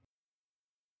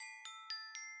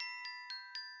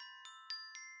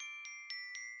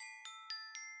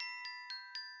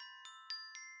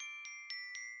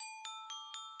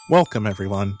Welcome,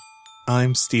 everyone.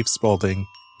 I'm Steve Spaulding,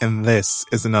 and this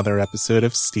is another episode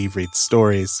of Steve Reads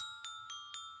Stories.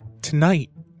 Tonight,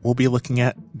 we'll be looking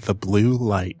at The Blue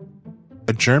Light,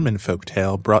 a German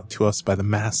folktale brought to us by the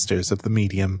masters of the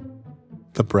medium,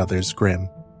 the Brothers Grimm.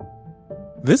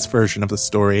 This version of the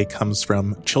story comes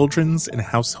from Children's and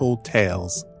Household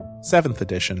Tales, 7th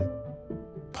edition,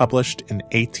 published in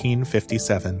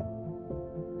 1857.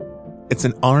 It's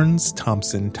an Arns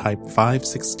Thompson Type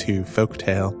 562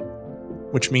 folktale,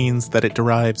 which means that it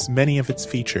derives many of its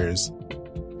features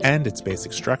and its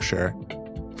basic structure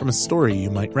from a story you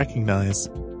might recognize,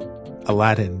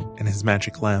 Aladdin and His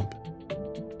Magic Lamp.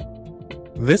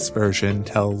 This version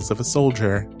tells of a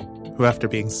soldier who, after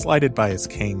being slighted by his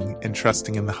king and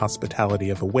trusting in the hospitality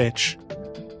of a witch,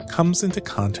 comes into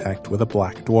contact with a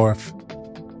black dwarf,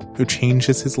 who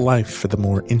changes his life for the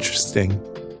more interesting.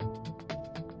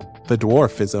 The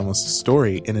dwarf is almost a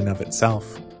story in and of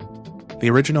itself. The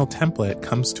original template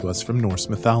comes to us from Norse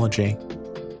mythology.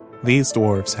 These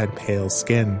dwarves had pale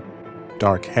skin,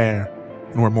 dark hair,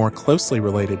 and were more closely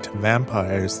related to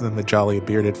vampires than the jolly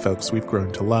bearded folks we've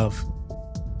grown to love.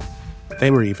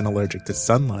 They were even allergic to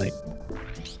sunlight.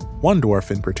 One dwarf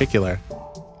in particular,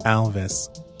 Alvis,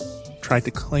 tried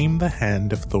to claim the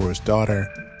hand of Thor's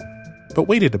daughter, but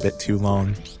waited a bit too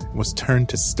long and was turned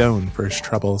to stone for his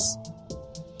troubles.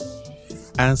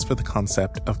 As for the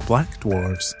concept of black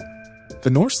dwarves, the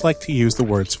Norse like to use the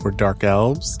words for dark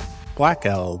elves, black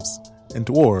elves, and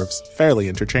dwarves fairly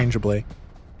interchangeably,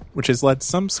 which has led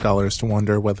some scholars to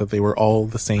wonder whether they were all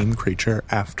the same creature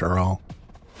after all.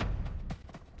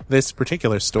 This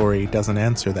particular story doesn't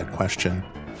answer that question,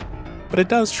 but it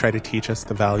does try to teach us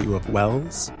the value of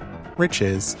wells,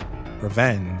 riches,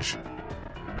 revenge,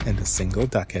 and a single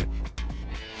ducat.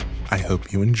 I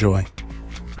hope you enjoy.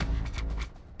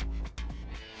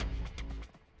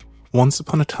 Once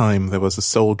upon a time there was a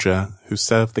soldier who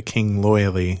served the king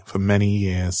loyally for many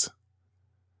years.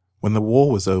 When the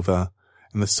war was over,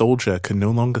 and the soldier could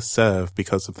no longer serve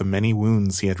because of the many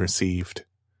wounds he had received,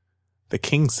 the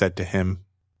king said to him,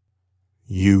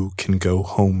 "You can go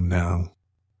home now.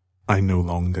 I no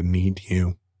longer need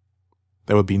you.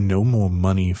 There will be no more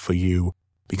money for you,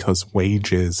 because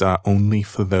wages are only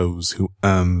for those who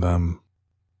earn them."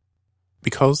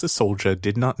 Because the soldier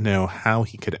did not know how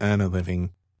he could earn a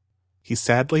living, he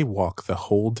sadly walked the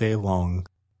whole day long,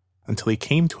 until he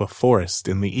came to a forest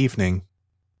in the evening.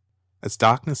 As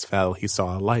darkness fell, he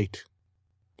saw a light.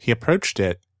 He approached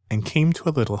it, and came to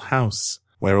a little house,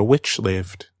 where a witch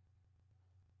lived.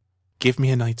 "Give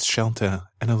me a night's shelter,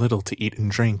 and a little to eat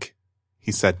and drink,"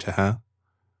 he said to her.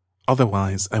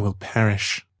 "Otherwise I will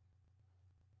perish."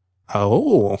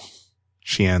 "Oh,"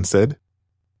 she answered,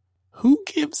 "who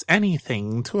gives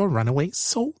anything to a runaway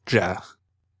soldier?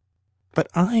 But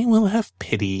I will have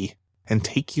pity, and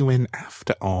take you in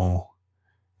after all,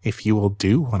 if you will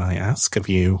do what I ask of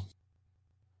you."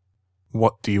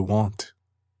 "What do you want?"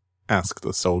 asked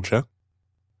the soldier.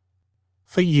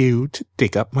 "For you to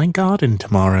dig up my garden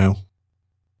tomorrow."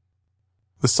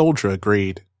 The soldier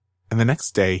agreed, and the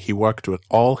next day he worked with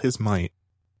all his might,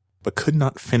 but could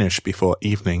not finish before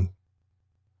evening.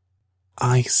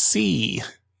 "I see,"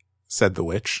 said the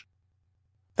witch,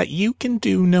 "that you can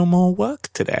do no more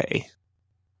work today.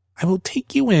 I will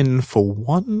take you in for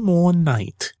one more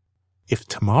night, if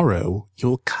tomorrow you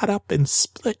will cut up and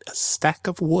split a stack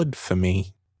of wood for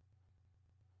me."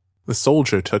 The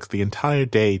soldier took the entire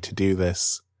day to do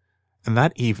this, and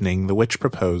that evening the witch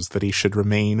proposed that he should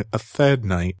remain a third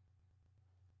night.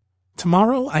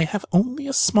 "Tomorrow I have only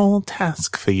a small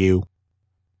task for you.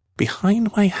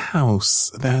 Behind my house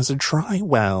there is a dry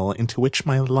well into which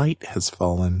my light has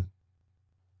fallen.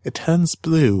 It turns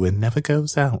blue and never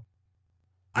goes out.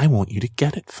 I want you to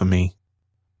get it for me."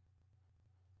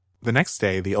 The next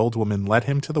day the old woman led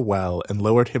him to the well and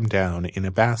lowered him down in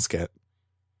a basket.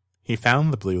 He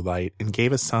found the blue light and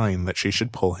gave a sign that she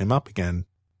should pull him up again.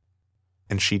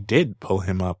 And she did pull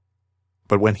him up,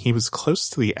 but when he was close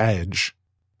to the edge,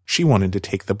 she wanted to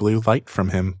take the blue light from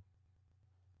him.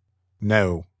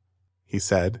 "No," he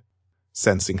said,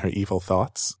 sensing her evil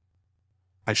thoughts.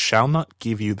 "I shall not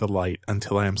give you the light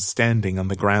until I am standing on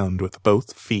the ground with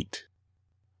both feet."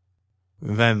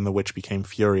 Then the witch became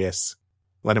furious,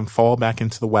 let him fall back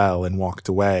into the well, and walked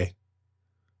away.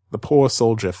 The poor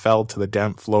soldier fell to the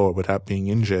damp floor without being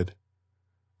injured.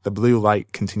 The blue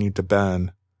light continued to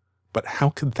burn, but how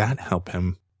could that help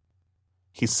him?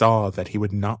 He saw that he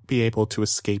would not be able to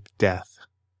escape death.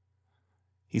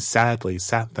 He sadly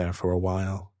sat there for a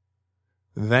while.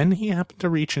 Then he happened to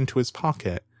reach into his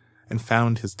pocket and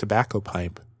found his tobacco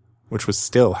pipe, which was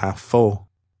still half full.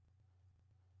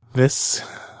 "This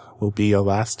will be your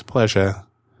last pleasure,"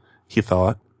 he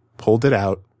thought, pulled it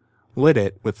out, lit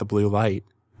it with the blue light,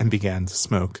 and began to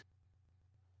smoke.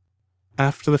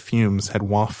 After the fumes had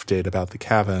wafted about the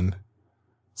cavern,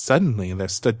 suddenly there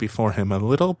stood before him a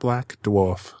little black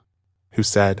dwarf, who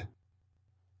said,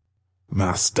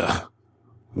 "Master,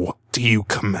 what do you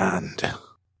command?"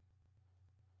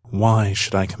 "Why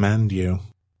should I command you?"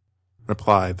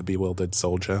 replied the bewildered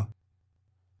soldier.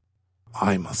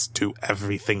 "I must do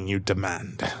everything you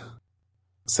demand,"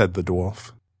 said the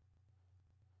dwarf.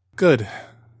 "Good,"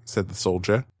 said the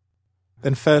soldier.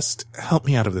 "Then first help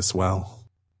me out of this well."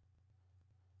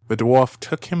 The dwarf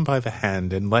took him by the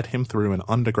hand and led him through an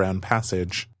underground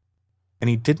passage, and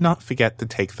he did not forget to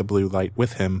take the blue light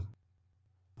with him.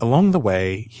 Along the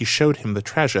way, he showed him the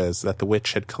treasures that the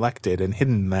witch had collected and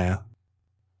hidden there,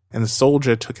 and the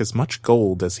soldier took as much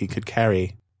gold as he could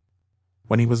carry.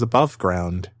 When he was above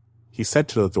ground, he said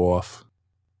to the dwarf,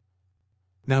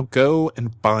 "Now go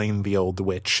and bind the old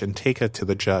witch and take her to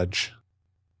the judge."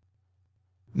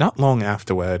 Not long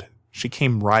afterward, she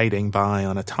came riding by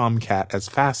on a tomcat as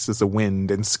fast as the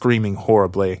wind and screaming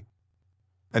horribly.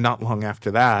 And not long after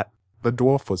that, the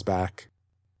dwarf was back.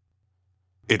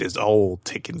 "It is all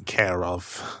taken care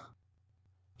of,"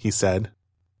 he said.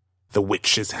 "The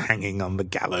witch is hanging on the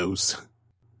gallows.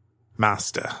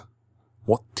 Master,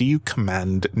 what do you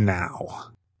command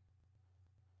now?"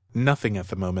 "Nothing at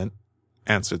the moment,"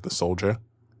 answered the soldier.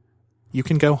 "You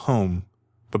can go home,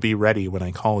 but be ready when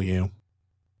I call you."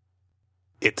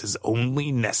 "It is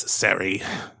only necessary,"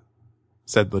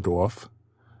 said the dwarf,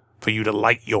 "for you to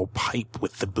light your pipe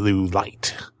with the blue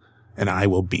light, and I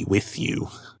will be with you."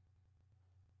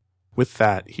 With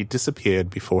that, he disappeared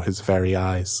before his very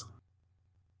eyes.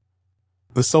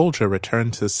 The soldier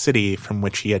returned to the city from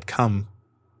which he had come.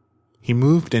 He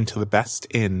moved into the best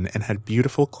inn and had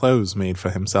beautiful clothes made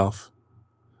for himself.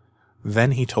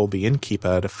 Then he told the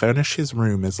innkeeper to furnish his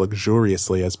room as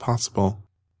luxuriously as possible.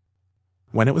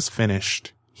 When it was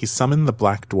finished, he summoned the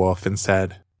black dwarf and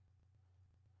said,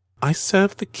 "I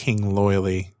served the king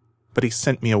loyally, but he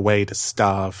sent me away to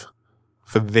starve.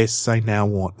 For this I now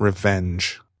want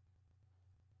revenge."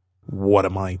 "What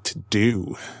am I to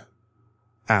do?"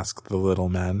 asked the little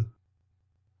man.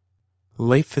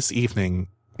 "Late this evening,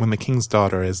 when the king's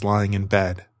daughter is lying in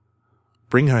bed,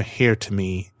 bring her here to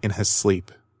me in her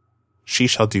sleep. She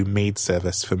shall do maid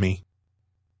service for me."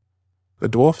 The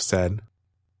dwarf said,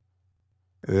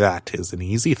 "That is an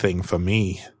easy thing for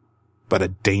me, but a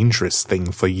dangerous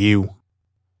thing for you.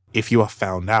 If you are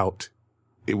found out,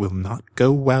 it will not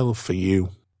go well for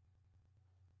you."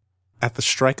 At the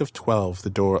strike of 12, the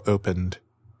door opened,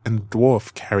 and the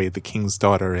dwarf carried the king's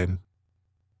daughter in.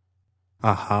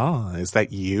 "Aha, is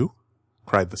that you?"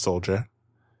 cried the soldier.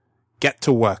 "Get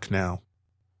to work now.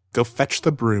 Go fetch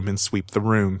the broom and sweep the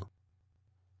room."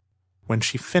 When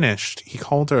she finished, he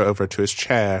called her over to his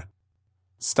chair,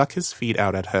 stuck his feet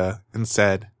out at her, and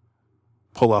said,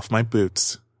 "Pull off my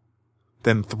boots,"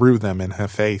 then threw them in her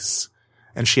face,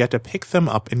 and she had to pick them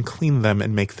up and clean them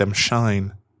and make them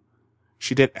shine.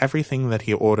 She did everything that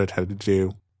he ordered her to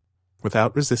do,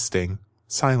 without resisting,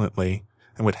 silently,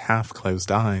 and with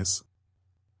half-closed eyes.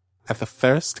 At the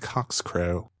first cock's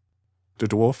crow, the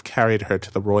dwarf carried her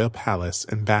to the royal palace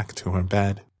and back to her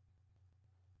bed.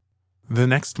 The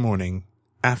next morning,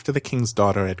 after the king's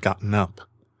daughter had gotten up,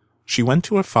 she went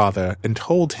to her father and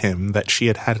told him that she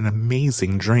had had an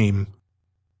amazing dream.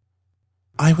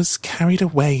 "I was carried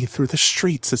away through the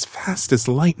streets as fast as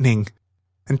lightning,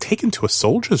 and taken to a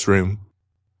soldier's room.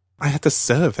 I had to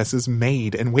serve as his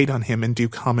maid and wait on him and do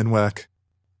common work,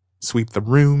 sweep the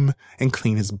room and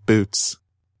clean his boots.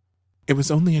 It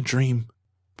was only a dream,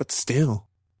 but still,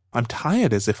 I'm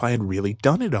tired as if I had really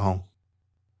done it all."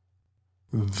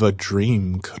 "The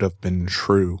dream could have been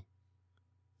true,"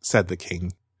 said the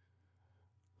king.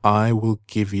 "I will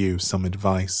give you some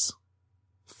advice.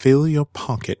 Fill your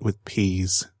pocket with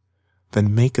peas,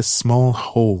 then make a small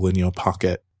hole in your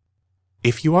pocket.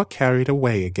 If you are carried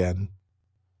away again,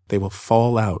 they will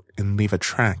fall out and leave a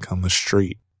track on the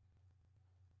street."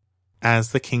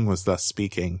 As the king was thus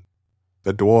speaking,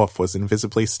 the dwarf was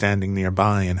invisibly standing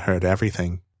nearby and heard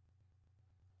everything.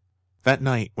 That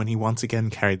night, when he once again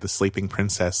carried the sleeping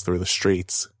princess through the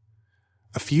streets,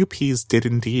 a few peas did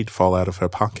indeed fall out of her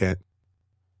pocket,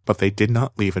 but they did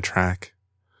not leave a track,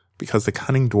 because the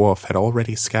cunning dwarf had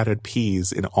already scattered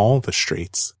peas in all the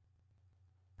streets.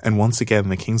 And once again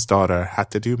the king's daughter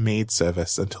had to do maid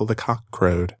service until the cock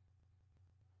crowed.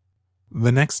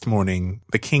 The next morning,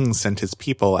 the king sent his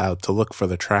people out to look for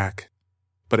the track,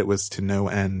 but it was to no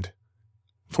end.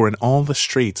 For in all the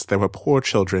streets there were poor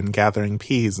children gathering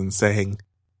peas and saying,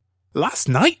 "Last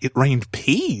night it rained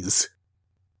peas."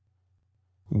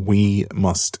 "We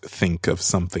must think of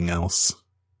something else,"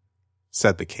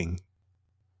 said the king.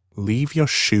 "Leave your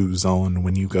shoes on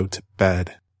when you go to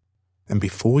bed, and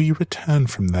before you return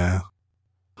from there,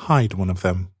 hide one of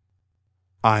them.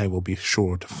 I will be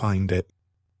sure to find it."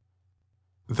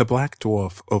 The Black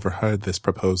Dwarf overheard this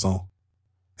proposal,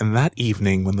 and that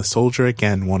evening when the soldier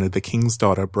again wanted the king's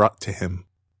daughter brought to him,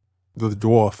 the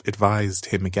dwarf advised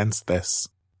him against this,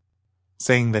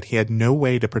 saying that he had no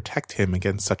way to protect him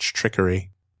against such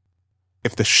trickery.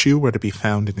 If the shoe were to be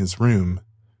found in his room,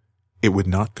 it would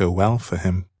not go well for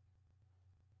him.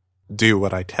 "Do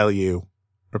what I tell you,"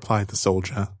 replied the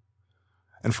soldier,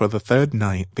 and for the third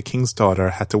night the king's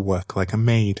daughter had to work like a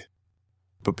maid.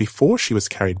 But before she was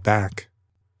carried back,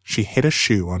 she hid a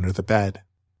shoe under the bed.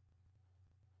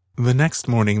 The next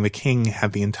morning the king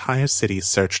had the entire city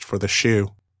searched for the shoe,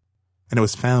 and it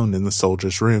was found in the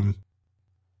soldier's room.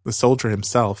 The soldier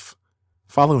himself,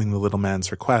 following the little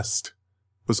man's request,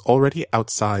 was already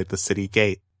outside the city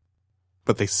gate,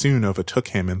 but they soon overtook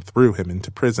him and threw him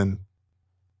into prison.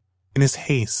 In his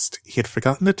haste, he had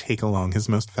forgotten to take along his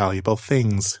most valuable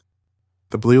things,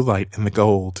 the blue light and the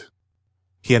gold.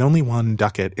 He had only 1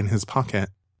 ducat in his pocket.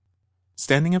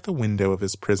 Standing at the window of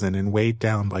his prison and weighed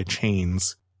down by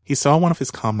chains, he saw one of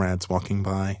his comrades walking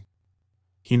by.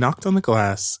 He knocked on the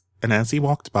glass, and as he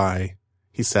walked by,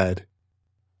 he said,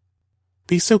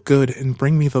 "Be so good and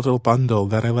bring me the little bundle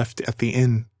that I left at the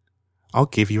inn. I'll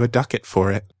give you a ducat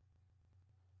for it."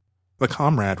 The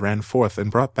comrade ran forth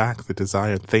and brought back the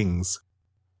desired things.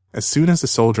 As soon as the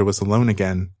soldier was alone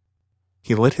again,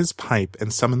 he lit his pipe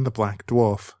and summoned the Black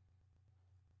Dwarf.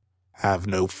 "Have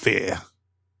no fear,"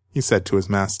 he said to his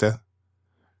master.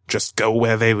 "Just go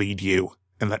where they lead you,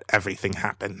 and let everything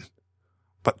happen.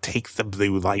 But take the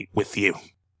blue light with you."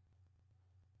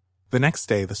 The next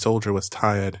day the soldier was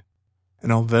tired,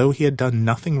 and although he had done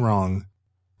nothing wrong,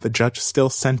 the judge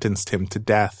still sentenced him to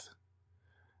death.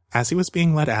 As he was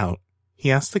being let out,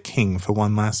 he asked the king for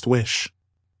one last wish.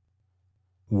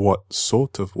 "What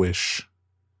sort of wish?"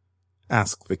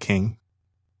 asked the king.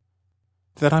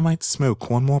 "That I might smoke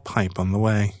one more pipe on the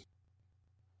way."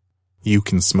 "You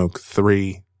can smoke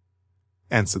 3,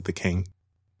 answered the king,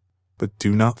 "but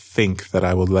do not think that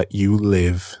I will let you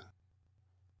live."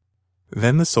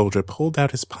 Then the soldier pulled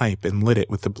out his pipe and lit it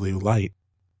with the blue light.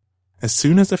 As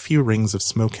soon as a few rings of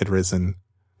smoke had risen,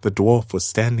 the dwarf was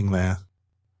standing there.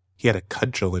 He had a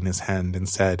cudgel in his hand and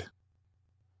said,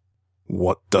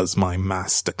 "What does my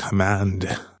master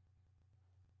command?"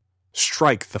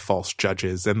 "Strike the false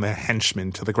judges and their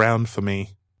henchmen to the ground for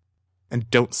me, and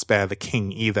don't spare the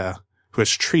king either, who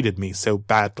has treated me so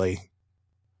badly."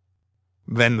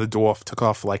 Then the dwarf took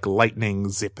off like lightning,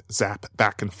 zip-zap,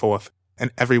 back and forth,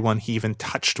 and everyone he even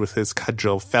touched with his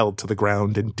cudgel fell to the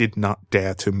ground and did not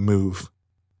dare to move.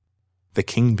 The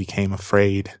king became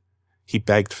afraid. He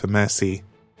begged for mercy,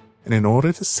 and in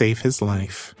order to save his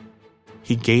life,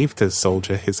 he gave the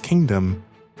soldier his kingdom,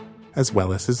 as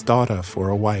well as his daughter for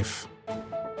a wife.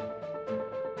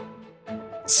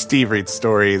 Steve Reads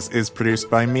Stories is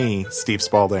produced by me, Steve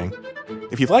Spalding.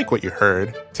 If you like what you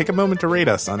heard, take a moment to rate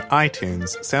us on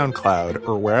iTunes, SoundCloud,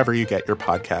 or wherever you get your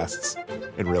podcasts.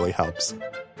 It really helps.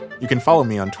 You can follow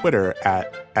me on Twitter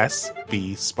at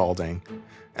 @SBSpalding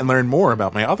and learn more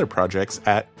about my other projects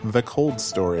at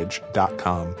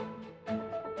thecoldstorage.com.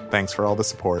 Thanks for all the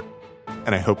support,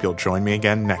 and I hope you'll join me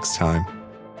again next time.